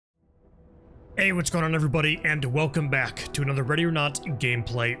Hey, what's going on everybody, and welcome back to another Ready or Not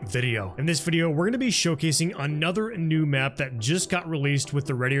gameplay video. In this video, we're going to be showcasing another new map that just got released with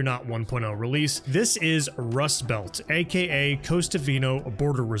the Ready or Not 1.0 release. This is Rust Belt, aka Costa Vino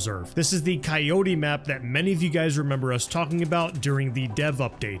Border Reserve. This is the Coyote map that many of you guys remember us talking about during the dev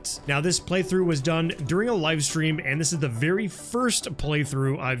updates. Now, this playthrough was done during a live stream, and this is the very first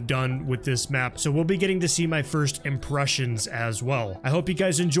playthrough I've done with this map, so we'll be getting to see my first impressions as well. I hope you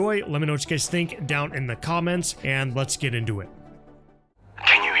guys enjoy. Let me know what you guys think down in the comments, and let's get into it.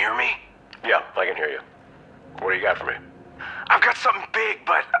 Can you hear me? Yeah, I can hear you. What do you got for me? I've got something big,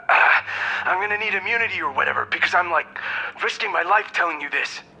 but I'm gonna need immunity or whatever, because I'm like risking my life telling you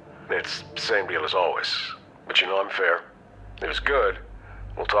this. It's the same deal as always. But you know I'm fair. If it's good,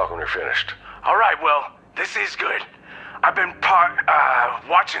 we'll talk when you're finished. Alright, well, this is good. I've been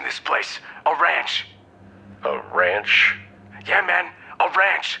watching this place. A ranch. A ranch? Yeah, man, a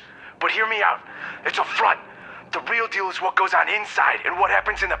ranch. But hear me out. It's a front. The real deal is what goes on inside and what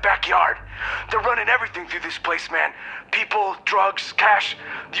happens in the backyard. They're running everything through this place, man. People, drugs, cash,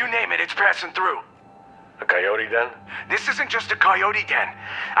 you name it, it's passing through. A coyote den? This isn't just a coyote den.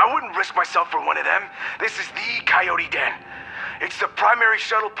 I wouldn't risk myself for one of them. This is the coyote den. It's the primary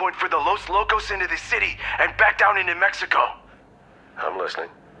shuttle point for the Los Locos into the city and back down into Mexico. I'm listening.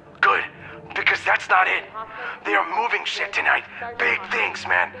 Good, because that's not it. They are moving shit tonight. Big things,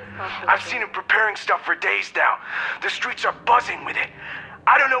 man. I've seen them preparing stuff for days now. The streets are buzzing with it.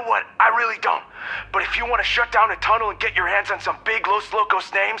 I don't know what, I really don't. But if you want to shut down a tunnel and get your hands on some big Los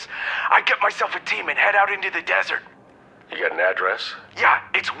Locos names, I'd get myself a team and head out into the desert. You got an address? Yeah,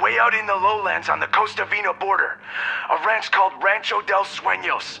 it's way out in the lowlands on the Costa Vino border. A ranch called Rancho del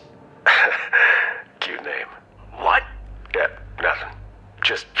Sueños. Cute name. What? Yeah, nothing.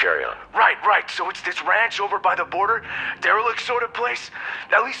 Just carry on. Right. So it's this ranch over by the border, derelict sort of place.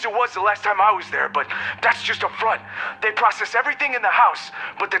 At least it was the last time I was there, but that's just a front. They process everything in the house,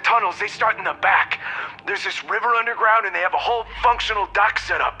 but the tunnels, they start in the back. There's this river underground, and they have a whole functional dock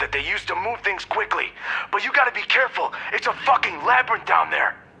set up that they use to move things quickly. But you gotta be careful. It's a fucking labyrinth down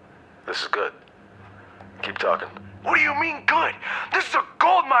there. This is good. Keep talking. What do you mean good? This is a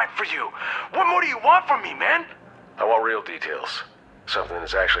gold mine for you. What more do you want from me, man? I want real details. Something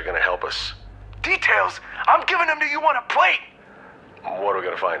that's actually going to help us. Details? I'm giving them to you on a plate. What are we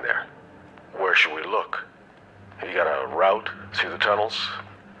going to find there? Where should we look? Have you got a route through the tunnels?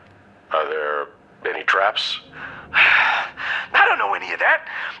 Are there any traps? I don't know any of that.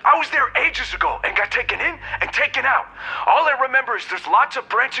 I was there ages ago and got taken in and taken out. All I remember is there's lots of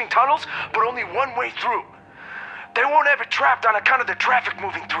branching tunnels, but only one way through. They won't have it trapped on account of the traffic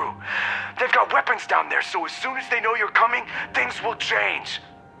moving through. They've got weapons down there, so as soon as they know you're coming, things will change.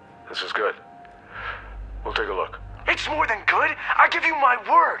 This is good. We'll take a look. It's more than good. I give you my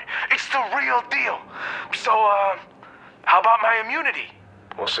word. It's the real deal. So, how about my immunity?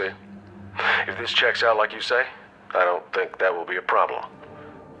 We'll see. If this checks out like you say, I don't think that will be a problem.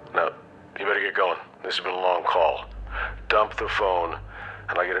 Now, you better get going. This has been a long call. Dump the phone,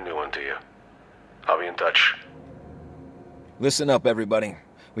 and I'll get a new one to you. I'll be in touch. Listen up, everybody.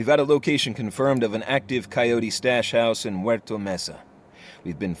 We've had a location confirmed of an active Coyote stash house in Puerto Mesa.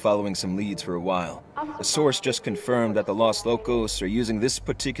 We've been following some leads for a while. A source just confirmed that the Los Locos are using this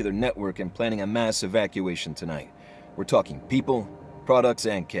particular network and planning a mass evacuation tonight. We're talking people, products,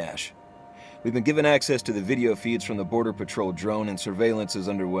 and cash. We've been given access to the video feeds from the Border Patrol drone, and surveillance is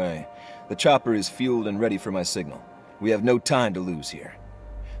underway. The chopper is fueled and ready for my signal. We have no time to lose here.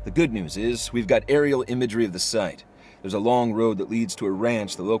 The good news is, we've got aerial imagery of the site. There's a long road that leads to a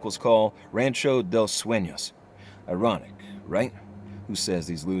ranch the locals call Rancho del Sueños. Ironic, right? Who says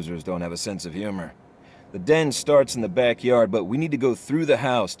these losers don't have a sense of humor? The den starts in the backyard, but we need to go through the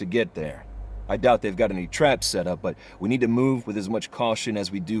house to get there. I doubt they've got any traps set up, but we need to move with as much caution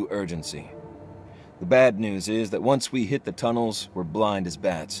as we do urgency. The bad news is that once we hit the tunnels, we're blind as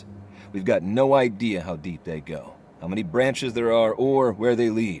bats. We've got no idea how deep they go, how many branches there are, or where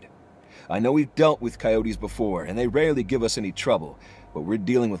they lead. I know we've dealt with coyotes before, and they rarely give us any trouble, but we're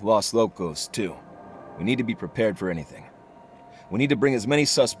dealing with Los Locos, too. We need to be prepared for anything. We need to bring as many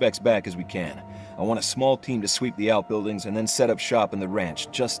suspects back as we can. I want a small team to sweep the outbuildings and then set up shop in the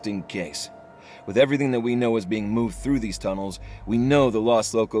ranch, just in case. With everything that we know is being moved through these tunnels, we know the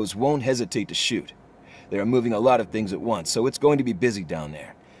Los Locos won't hesitate to shoot. They are moving a lot of things at once, so it's going to be busy down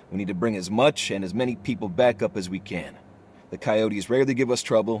there. We need to bring as much and as many people back up as we can. The coyotes rarely give us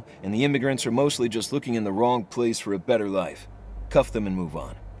trouble, and the immigrants are mostly just looking in the wrong place for a better life. Cuff them and move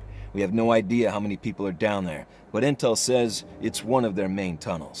on. We have no idea how many people are down there, but intel says it's one of their main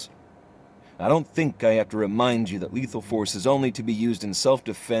tunnels. I don't think I have to remind you that lethal force is only to be used in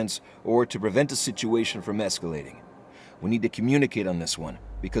self-defense or to prevent a situation from escalating. We need to communicate on this one,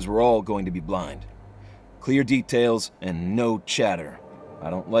 because we're all going to be blind. Clear details and no chatter. I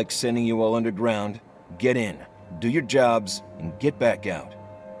don't like sending you all underground. Get in, do your jobs, and get back out.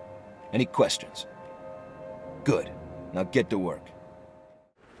 Any questions? Good. Now get to work.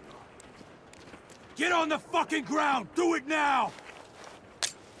 Get on the fucking ground! Do it now!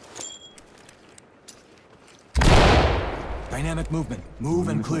 Dynamic movement. Move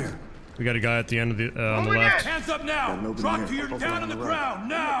and clear. We got a guy at the end of the on the left. Hands up now! Drop to your down on the ground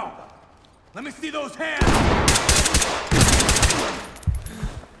now! Let me see those hands!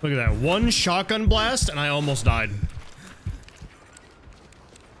 Look at that. One shotgun blast and I almost died.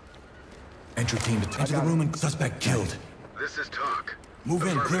 Entry team to enter the room and suspect killed. This is talk. Move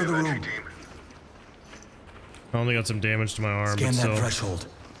in, clear the room. I only got some damage to my arm, Scan but that still. threshold.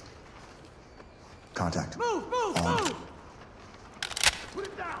 Contact. Move! Put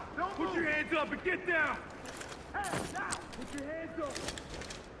it down! Don't put your hands up and get down! Hands down! Put your hands up!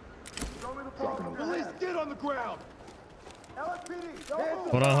 Show me the phone. Police, get on the ground! LSPD, don't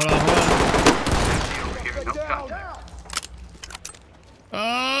move! Hold on. Get down!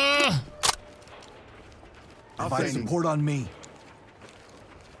 Provide support on me.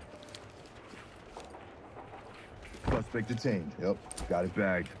 Suspect detained. Yep, got it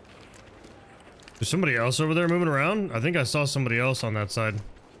bagged. There's somebody else over there moving around? I think I saw somebody else on that side.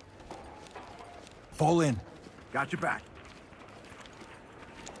 Fall in. Got your back.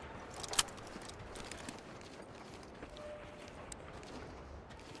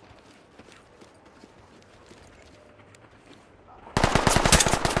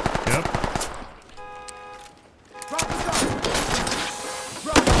 Yep.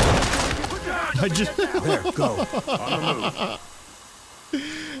 I just There, go. On the move.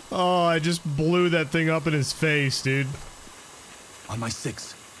 Oh, I just blew that thing up in his face, dude. On my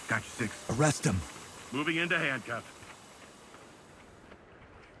 6. Got you 6. Arrest him. Moving into handcuff.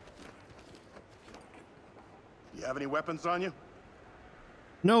 You have any weapons on you?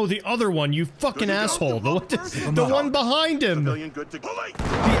 No, the other one, you fucking Good to go. asshole. The The, person. the one behind him. The Civilian good to go.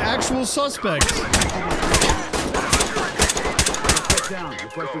 actual suspect. Down.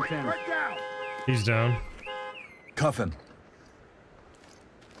 Requesting camera. Right down. He's down. Cuff him.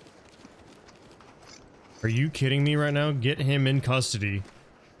 Are you kidding me right now? Get him in custody.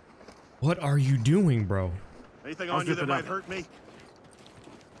 What are you doing, bro? Anything on you that might hurt me?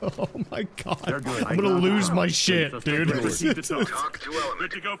 Oh my god. good. I'm gonna lose my shit, dude. Proceed to talk. Talk to element.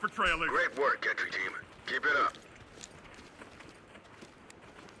 Good to go for trailer. Great work, entry team. Keep it up.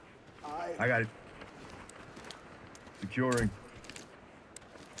 I got it. Securing.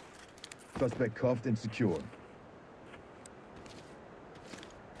 Suspect cuffed and secured.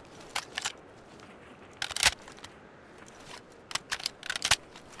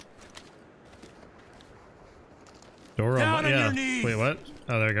 Door Down on yeah. your knees. Wait, what?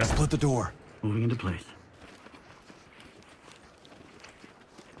 Oh, there you go. Split the door. Moving into place.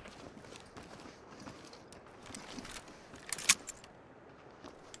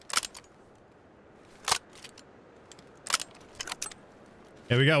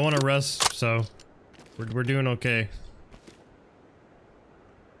 Yeah, we got one arrest, so we're doing okay.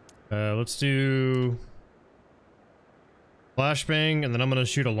 Let's do flashbang, and then I'm gonna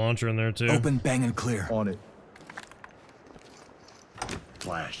shoot a launcher in there too. Open, bang, and clear. On it.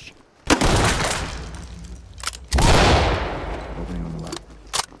 Flash. Opening on the left.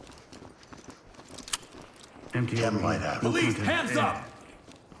 MTM light out. Police, hands up!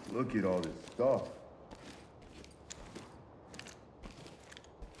 Look at all this stuff.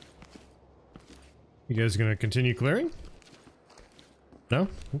 You guys gonna continue clearing? No?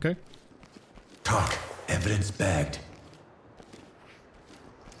 Okay. Talk. Evidence bagged.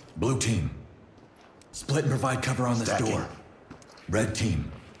 Blue team. Split and provide cover on this door. Red team.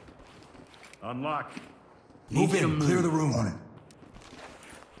 Unlock. Move in, clear the room. On it.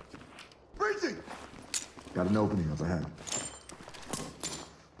 Breaching! Got an opening up ahead.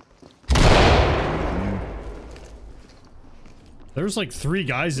 There was like 3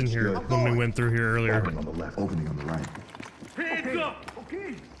 guys in here when we went through here earlier. Opening on the left. Opening on the right. Hands up.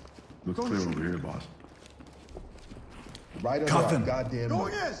 Okay. Looks clear over here, boss. Right Cuff under him. our goddamn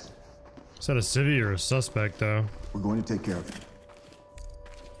nose. Is that a civvy or a suspect though? We're going to take care of it.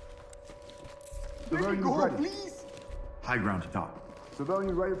 Civilian ready. Please. High ground to top.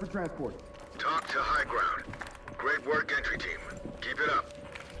 Civilian ready for transport. Talk to high ground. Great work, entry team. Keep it up.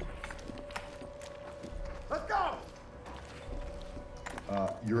 Let's go.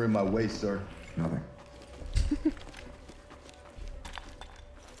 You're in my way, sir. Nothing.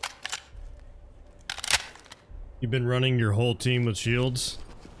 You've been running your whole team with shields?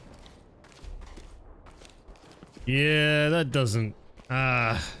 Yeah, that doesn't...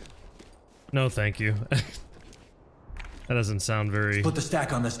 no thank you. That doesn't sound very... Put the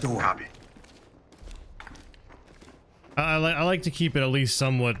stack on this door. Copy. I like to keep it at least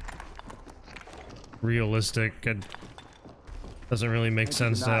somewhat realistic. It doesn't really make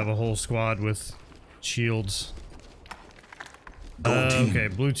sense to have a whole squad with shields. Gold team. Okay,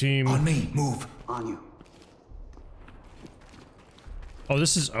 blue team. On me, move. On you. Oh,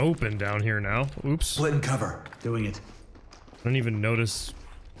 this is open down here now. Oops. Split and cover. Doing it. I didn't even notice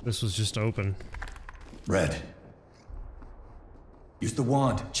this was just open. Red. Use the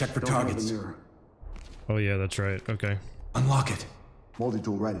wand. Check for Don't have targets. the mirror. Oh yeah, that's right. Okay. Unlock it.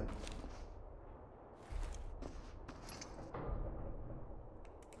 Multi-tool ready.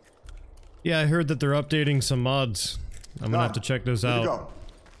 Yeah, I heard that they're updating some mods. I'm gonna have to check those Good to out. go.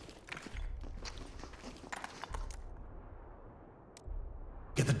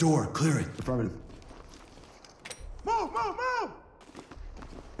 Get the door. Clear it. Affirmative. Move, move, move!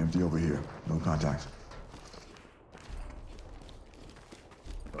 Empty over here. No contacts.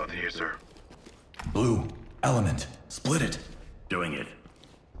 Both of you, sir. Blue. Element. Split it. Doing it.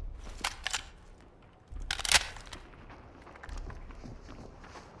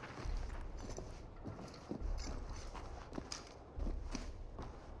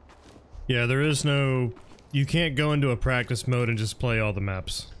 Yeah, there is no... You can't go into a practice mode and just play all the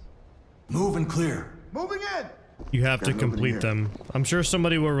maps. Move and clear. Moving in! You have to Got nobody complete here. them. I'm sure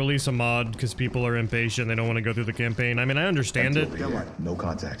somebody will release a mod because people are impatient. They don't want to go through the campaign. I mean, I understand it. Get light. No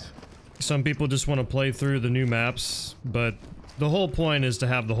contacts. Some people just want to play through the new maps, but the whole point is to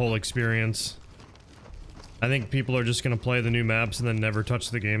have the whole experience. I think people are just going to play the new maps and then never touch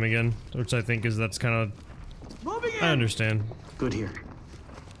the game again, which I think is that's kind of... Moving in. I understand. Good here.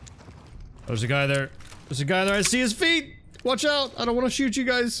 There's a guy there. There's a guy there. I see his feet. Watch out. I don't want to shoot you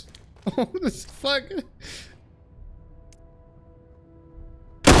guys. Oh, this fuck.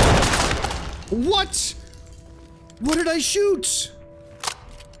 What? What did I shoot?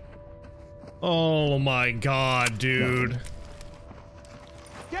 Oh my god, dude.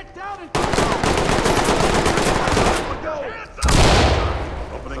 Get down and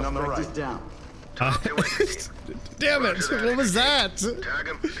Opening on the Suspect is right. down. Damn it. What was that? Tag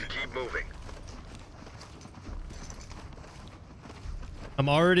him and keep moving. I'm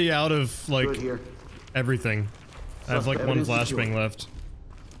already out of, like, Good here. everything. I have, like, one Evidence flashbang secured. left.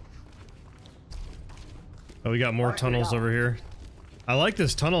 Oh, we got more tunnels over here. I like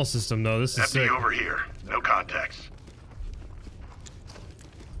this tunnel system, though. This is Empty sick. over here. No contacts.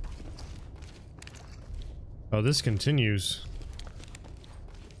 Oh, this continues.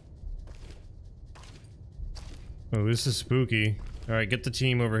 Oh, this is spooky. Alright, get the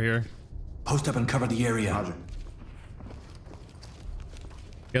team over here. Post up and cover the area. Roger.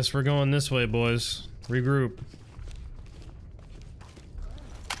 Guess we're going this way, boys. Regroup.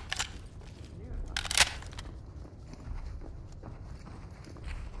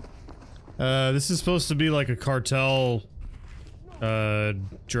 This is supposed to be like a cartel,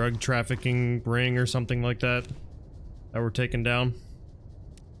 drug trafficking ring or something like that we're taking down.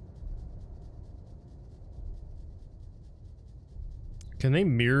 Can they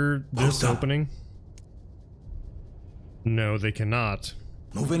mirror this Post up. opening? No, they cannot.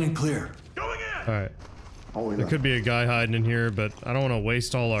 Move in and clear. Alright. Hallway There left. could be a guy hiding in here, but I don't want to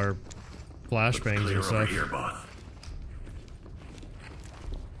waste all our flashbangs and stuff. boss.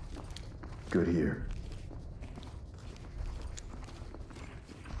 Good here.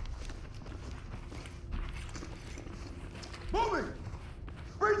 Moving!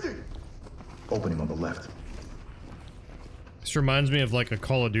 Freezing! Opening on the left. This reminds me of like a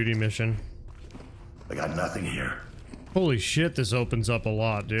Call of Duty mission. I got nothing here. Holy shit, this opens up a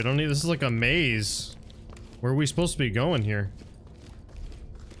lot, dude. I don't need, this is like a maze. Where are we supposed to be going here?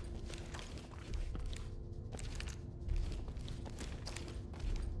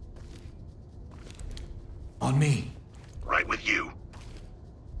 On me. Right with you.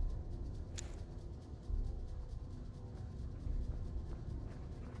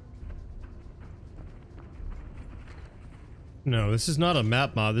 No, this is not a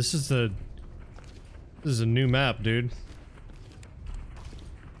map mod. This is a new map, dude.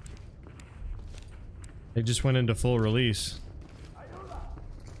 They just went into full release.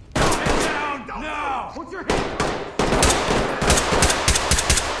 Down now! Put your hands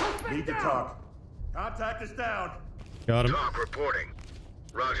Need to talk. Contact is down. Got him. Talk reporting.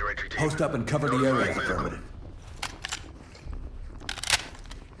 Roger, entry team. Post up and cover the Notifying area. medical. Affirmative.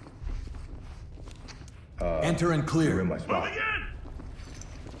 Enter and You're clear. in my spot. Moving in!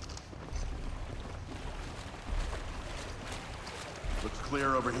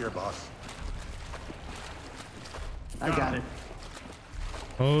 clear over here, boss. I got it.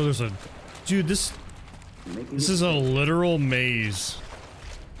 Oh, there's a... Dude, this is a literal maze.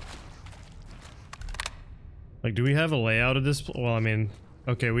 Like, do we have a layout of this? Well, I mean,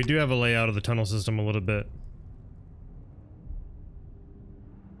 okay, we do have a layout of the tunnel system a little bit.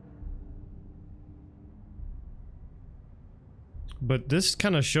 But this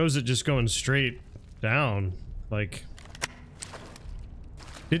kind of shows it just going straight down. Like,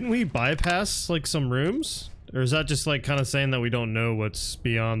 didn't we bypass, like, some rooms? Or is that just, like, kind of saying that we don't know what's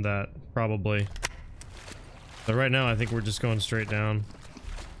beyond that? Probably. But right now, I think we're just going straight down.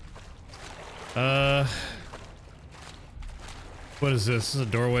 What is this? This is a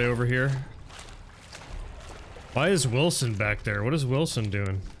doorway over here. Why is Wilson back there? What is Wilson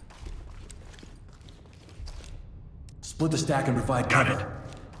doing? Split the stack and provide cover.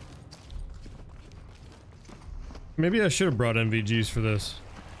 Maybe I should have brought NVGs for this.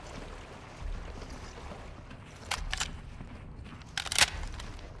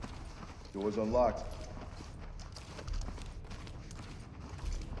 Door's unlocked.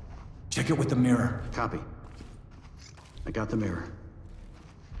 Check it with the mirror. Copy. I got the mirror.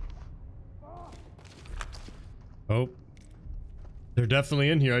 Oh. They're definitely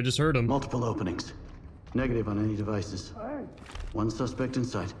in here. I just heard them. Multiple openings. Negative on any devices. One suspect in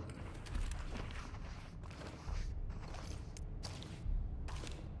sight.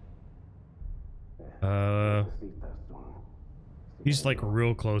 He's like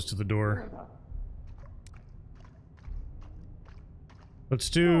real close to the door. Let's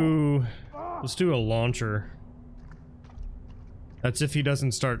do a launcher. That's if he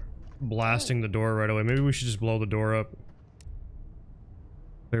doesn't start blasting the door right away. Maybe we should just blow the door up.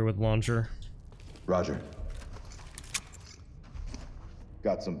 Clear with launcher. Roger.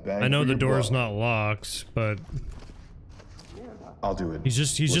 Got some bang. I know for the your door's buck. not locked, but I'll do it. he's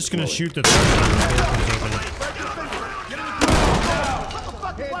Let's just gonna blow it. shoot the door when the door comes open.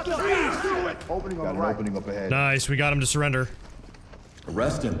 Opening on the right. Opening up ahead. Nice, we got him to surrender.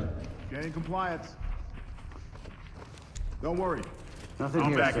 Arrest him. Gaining compliance. Don't worry. Nothing I'm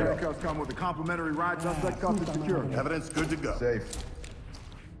here, back. sir. Handcuffs come with a complimentary ride. Suspect cuffed and secure. Evidence good to go. Safe.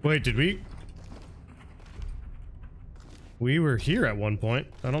 Wait, did we? We were here at one point.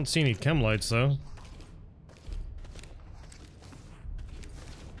 I don't see any chem lights though.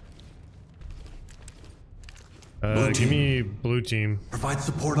 Give me blue team. Provide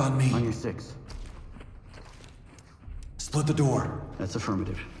support on me. On your six. Split the door. That's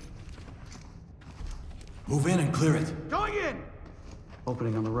affirmative. Move in and clear it. Going in.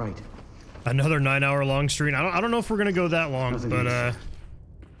 Opening on the right. Another 9-hour long stream. I don't know if we're gonna go that long, Nothing but here.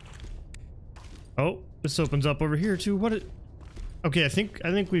 oh, this opens up over here too. What? Okay, I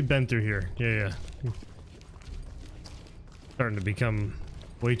think we've been through here. Yeah. Starting to become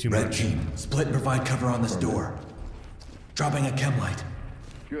way too Red much. team, split and provide cover on this door. Dropping a chem light.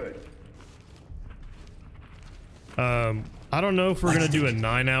 Good. I don't know if we're gonna do a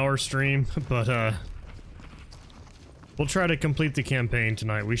 9-hour stream, but we'll try to complete the campaign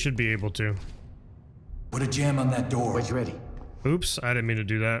tonight. We should be able to. Put a jam on that door. Wedge ready. Oops, I didn't mean to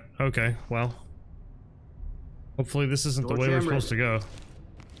do that. Okay, well. Hopefully this isn't the Door way we're jam supposed to go.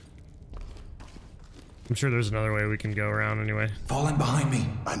 I'm sure there's another way we can go around anyway. Fall in behind me.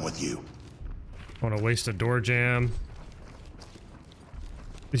 I'm with you. I want to waste a door jam.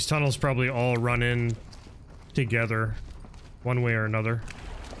 These tunnels probably all run in together, one way or another.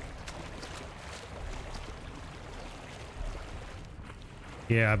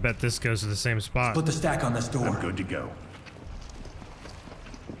 Yeah, I bet this goes to the same spot. Put the stack on this door. I'm good to go.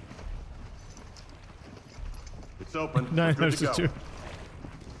 It's open. We're 9 good hours to to go. 2.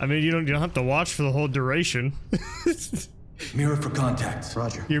 I mean, you don't have to watch for the whole duration. Mirror for contacts.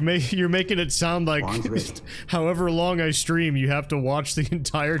 Roger. You're making it sound like Wand's ready. however long I stream, you have to watch the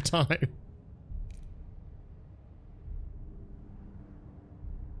entire time.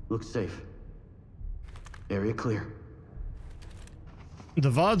 Looks safe. Area clear. The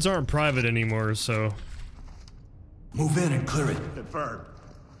VODs aren't private anymore, so Move in and clear it. Confirmed.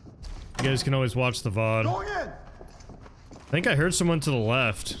 you guys can always watch the VOD. Going in. I think I heard someone to the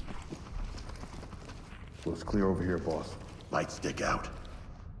left. Looks clear over here, boss. Lights stick out.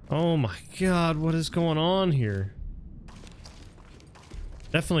 Oh my god, what is going on here?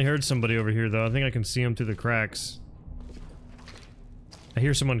 Definitely heard somebody over here though. I think I can see them through the cracks. I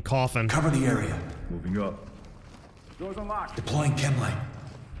hear someone coughing. Cover the area. Moving up. Door's unlocked. Deploying chem light.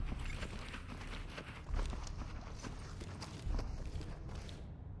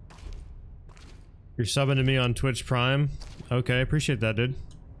 You're subbing to me on Twitch Prime? Okay, appreciate that, dude.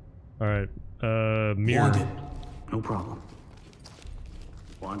 Alright, mirror. Wanted. No problem.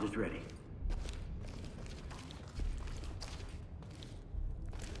 Wand is ready.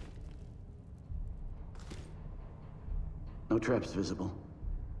 No traps visible.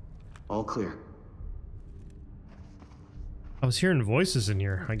 All clear. I was hearing voices in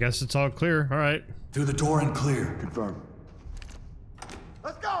here. I guess it's all clear. All right. Through the door and clear. Confirm.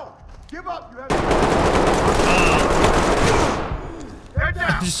 Let's go! Give up! You have Head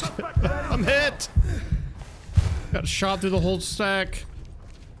down! I'm hit. Got shot through the whole stack.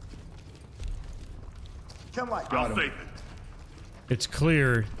 Come like I'll save it. It's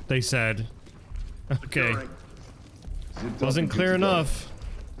clear, they said. Okay. Zipped up Wasn't and clear good to go. enough.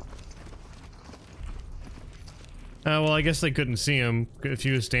 Well, I guess they couldn't see him. If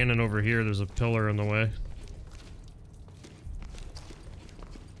he was standing over here, there's a pillar in the way.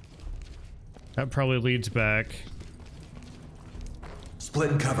 That probably leads back.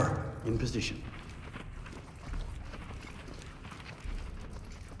 Split and cover. In position.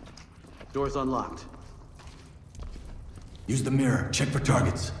 Door's unlocked. Use the mirror. Check for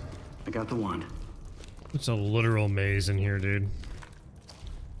targets. I got the wand. It's a literal maze in here, dude.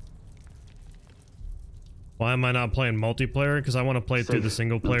 Why am I not playing multiplayer? Because I want to play through the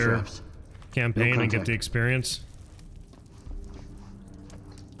single No player traps. campaign No and get contact. the experience.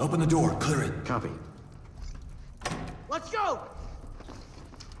 Open the door. Clear it. Copy.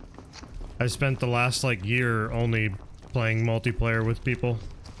 I spent the last like year only playing multiplayer with people.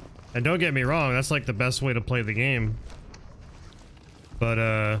 And don't get me wrong, that's like the best way to play the game. But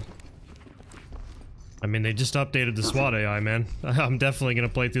I mean, they just updated the SWAT AI, man. I'm definitely gonna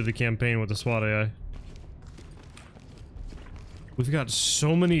play through the campaign with the SWAT AI. We've got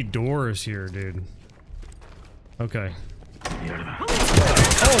so many doors here, dude. Okay.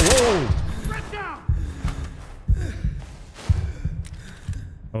 Oh,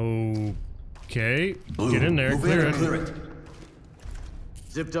 whoa! Okay. Blue. Get in there, Move clear in it. and clear it.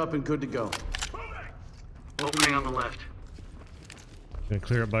 Zipped up and good to go. Opening on the left. Gonna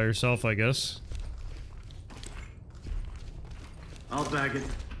clear it by yourself, I guess. I'll bag it.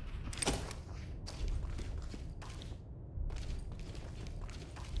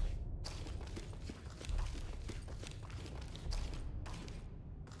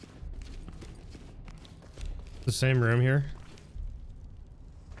 The same room here.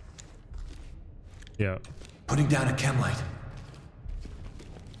 Yeah. Putting down a chem light.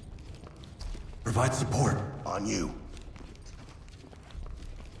 Provide support. On you.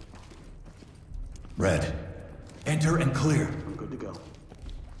 Red. Enter and clear. I'm good to go.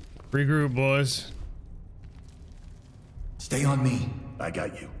 Regroup, boys. Stay on me. I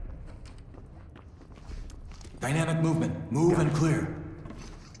got you. Dynamic movement. Move and clear.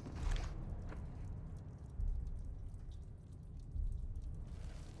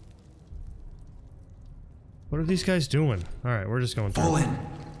 What are these guys doing? Alright, we're just going Fall through. in.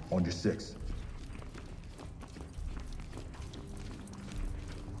 On your 6.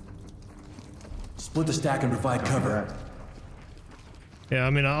 Split the stack and provide cover. Yeah, I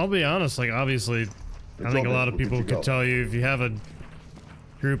mean, I'll be honest, like, obviously, I think a lot of people could tell you if you have a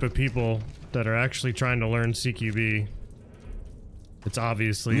group of people that are actually trying to learn CQB, it's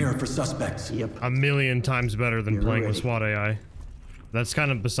obviously Mirror for suspects. Yep. a million times better than You're playing with ready. SWAT AI. That's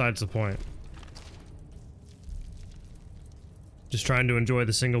kind of besides the point. Just trying to enjoy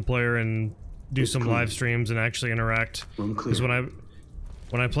the single player and do some clean. live streams and actually interact. Room clear. Because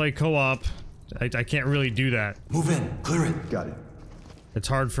when I play co-op, I can't really do that. Move in. Clear it. Got it. It's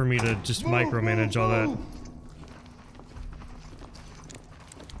hard for me to just micromanage all that.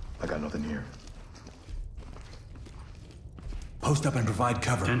 I got nothing here. Post up and provide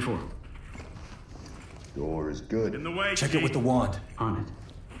cover. 10-4. Door is good. In the way. Check it with the wand. On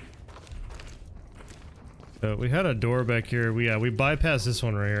it. We had a door back here. We bypassed this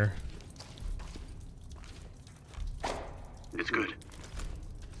one right here. It's good.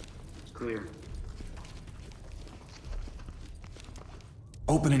 Clear.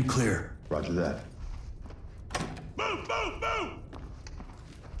 Open and clear. Roger that. Move, move, move!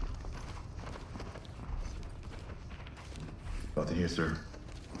 Nothing here, sir.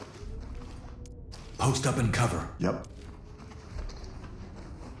 Post up and cover. Yep.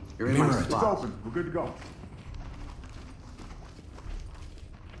 You're in Mirror my it. It's spot. open. We're good to go.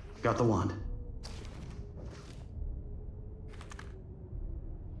 Got the wand.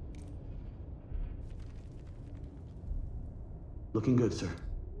 Looking good, sir.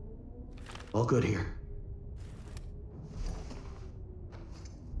 All good here.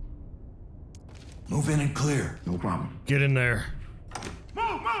 Move in and clear. No problem. Get in there.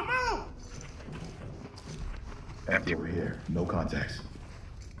 Move, move, move! Empty over here. No contacts.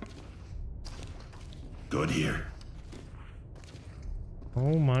 Good here.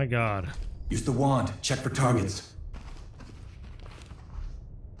 Oh my god. Use the wand. Check for targets.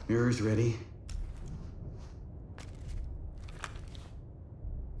 Mirrors ready.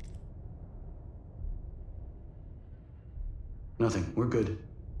 Nothing. We're good.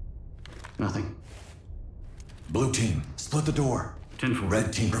 Nothing. Blue team, split the door. 10-4.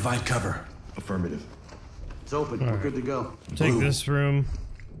 Red team, provide cover. Affirmative. It's open. We're good to go. Take Blue. this room.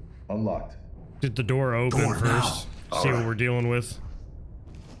 Unlocked. Get the door open Door first. now. See what Alright. we're dealing with.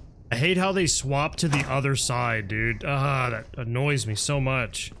 I hate how they swap to the other side, dude. That annoys me so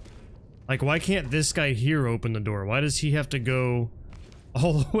much. Like, why can't this guy here open the door? Why does he have to go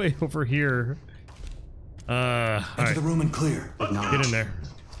all the way over here? Enter Alright. the room and clear. Get in there.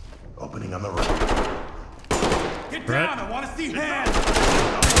 Opening on the right. Get Brett? down! I want to see hands!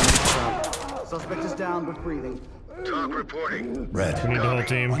 Suspect is down but breathing. Talk reporting. Red. We need the whole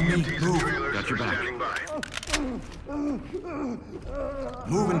team. On me, move. Trailers Got your are back. standing by.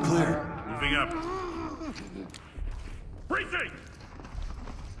 Move and clear. Moving up. Precinct!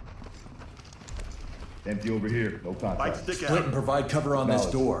 Empty over here. No contact. Light stick Split and provide cover on this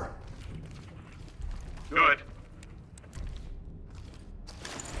Knowledge. door. Good.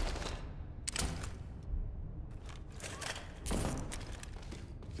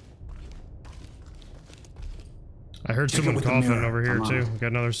 I heard Check it someone with the coughing mirror. over here Come on. too. Got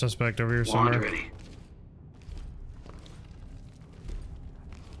another suspect over here Wand somewhere. ready.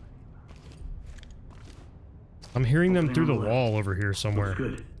 I'm hearing them Opening through the on the left. wall over here somewhere.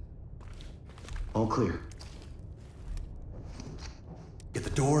 Good. All clear. Get the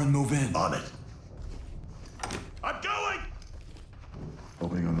door and move in. On it. I'm going!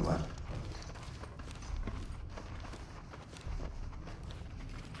 Opening on the left.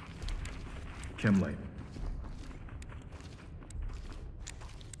 Chem light.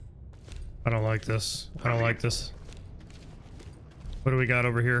 I don't like this. I don't like this. What do we got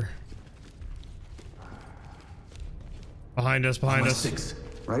over here? Behind us, behind us. 6.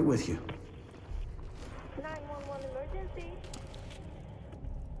 Right with you. 911 emergency.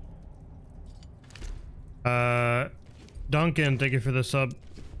 Duncan, thank you for the sub.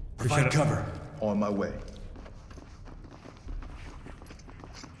 Provide Appreciate it. cover. On my way.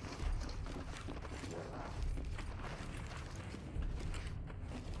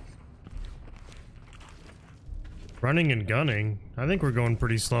 Running and gunning. I think we're going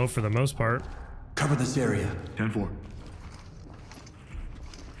pretty slow for the most part. Cover this area. 10-4.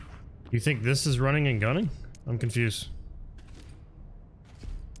 You think this is running and gunning? I'm confused.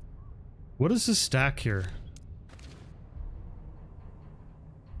 What is this stack here?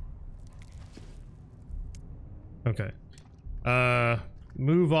 Okay.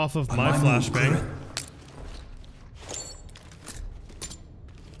 Move off of On my move, clear flashbang. it.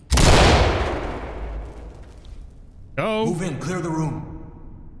 Go! Move in, clear the room.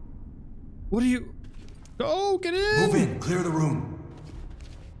 What are you... Go, get in! Move in, clear the room.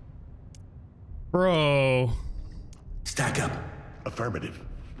 Bro. Stack up. Affirmative.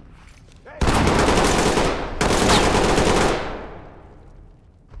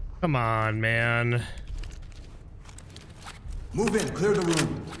 Come on, man. Move in, clear the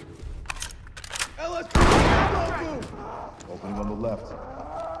room. Opening on the left.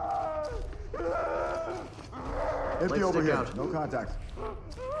 Empty Light over stick here. out. No contacts.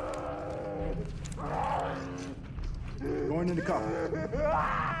 Going into cover.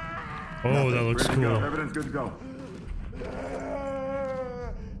 Oh, that looks cool. Evidence good to go.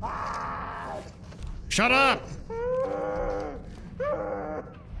 Shut up!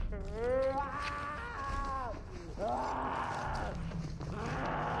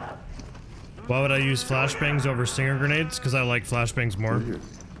 Why would I use flashbangs over stinger grenades? Because I like flashbangs more.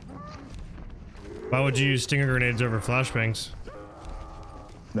 Why would you use stinger grenades over flashbangs?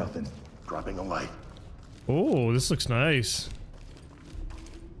 Nothing. Dropping a light. Oh, this looks nice.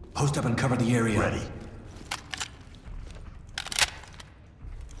 Post up and cover the area. Ready.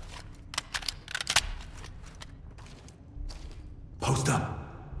 Post up.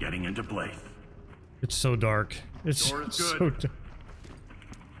 Getting into place. It's so dark. It's Door is so good. dark.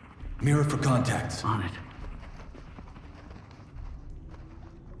 Mirror for contacts. On it.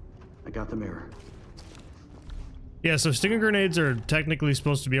 I got the mirror. Yeah, so stinger grenades are technically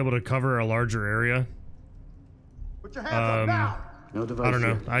supposed to be able to cover a larger area. Put your hands up now. No device. I don't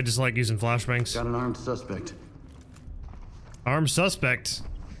know. here. I just like using flashbangs. Got an armed suspect. Armed suspect.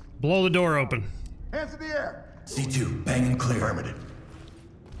 Blow the door open. Hands in the air. C2, bang and clear. Affirmative.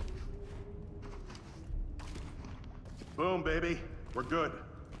 Boom, baby. We're good.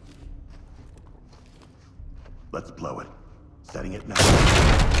 Let's blow it. Setting it now.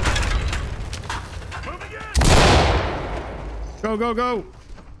 Moving in! Go, go, go.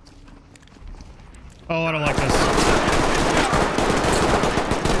 Oh, I don't like this.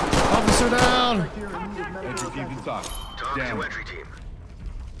 Officer down. Entry team to talk. Talk to entry team.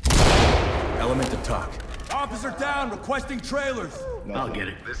 Element to talk. Officer down, requesting trailers. I'll get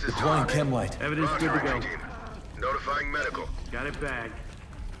it. This is Deploying Todd. chem light. Evidence good to Roger, go. entry team. Notifying medical. Got it bagged.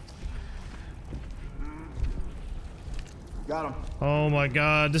 Got him. Oh my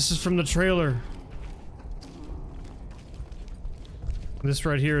god, this is from the trailer. This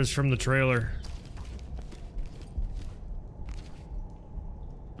right here is from the trailer.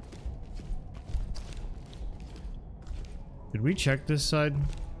 Did we check this side?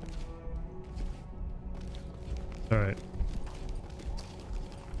 All right.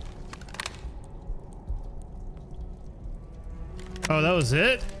 Oh, that was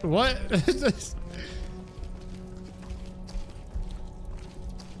it? What?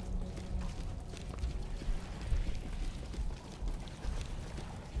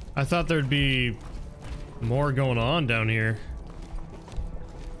 I thought there'd be more going on down here.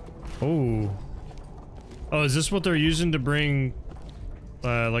 Oh. Oh, is this what they're using to bring,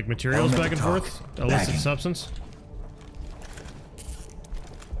 like materials back and forth? Illicit substance?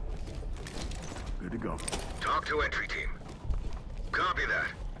 Good to go. Talk to entry team. Copy that.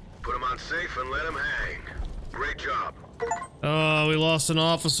 Put him on safe and let him hang. Great job. Oh, we lost an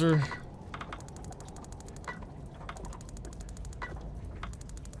officer.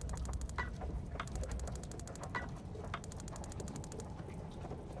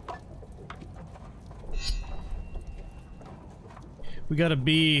 We got a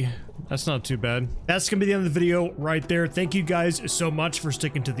B. That's not too bad. That's gonna be the end of the video right there. Thank you guys so much for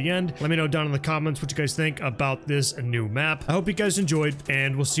sticking to the end. Let me know down in the comments what you guys think about this new map. I hope you guys enjoyed,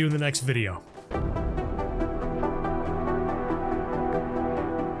 and we'll see you in the next video.